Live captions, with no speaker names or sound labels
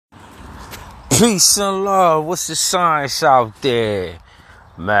Peace and love. What's the science out there?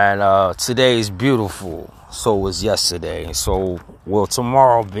 Man, today is beautiful. So was yesterday. And so will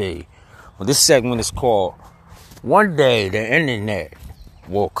tomorrow be. Well, this segment is called One Day the Internet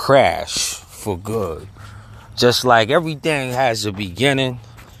Will Crash for Good. Just like everything has a beginning,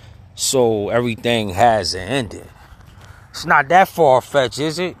 so everything has an ending. It's not that far-fetched,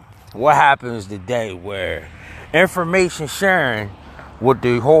 is it? What happens the day where information sharing with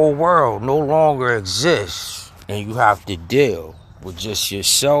the whole world no longer exists and you have to deal with just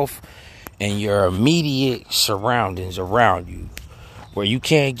yourself and your immediate surroundings around you, where you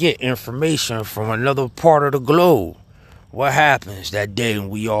can't get information from another part of the globe? What happens that day when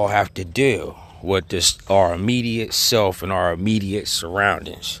we all have to deal with this, our immediate self and our immediate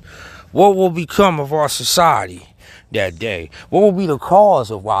surroundings? What will become of our society that day? What will be the cause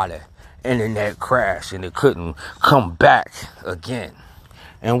of why the internet crashed and it couldn't come back again?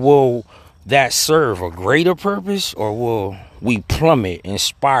 And will that serve a greater purpose, or will we plummet and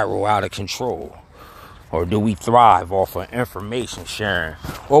spiral out of control? Or do we thrive off of information sharing?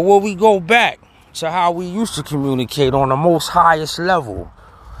 Or will we go back to how we used to communicate on the most highest level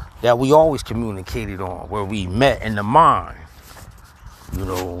that we always communicated on, where we met in the mind? You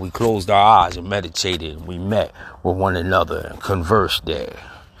know, we closed our eyes and meditated, and we met with one another and conversed there.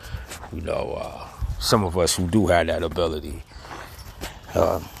 You know, some of us who do have that ability,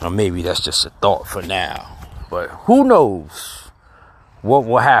 or maybe that's just a thought for now. But who knows what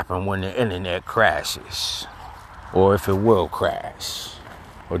will happen when the internet crashes, or if it will crash?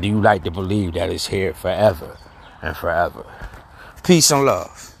 Or do you like to believe that it's here forever and forever? Peace and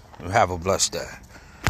love, and have a blessed day.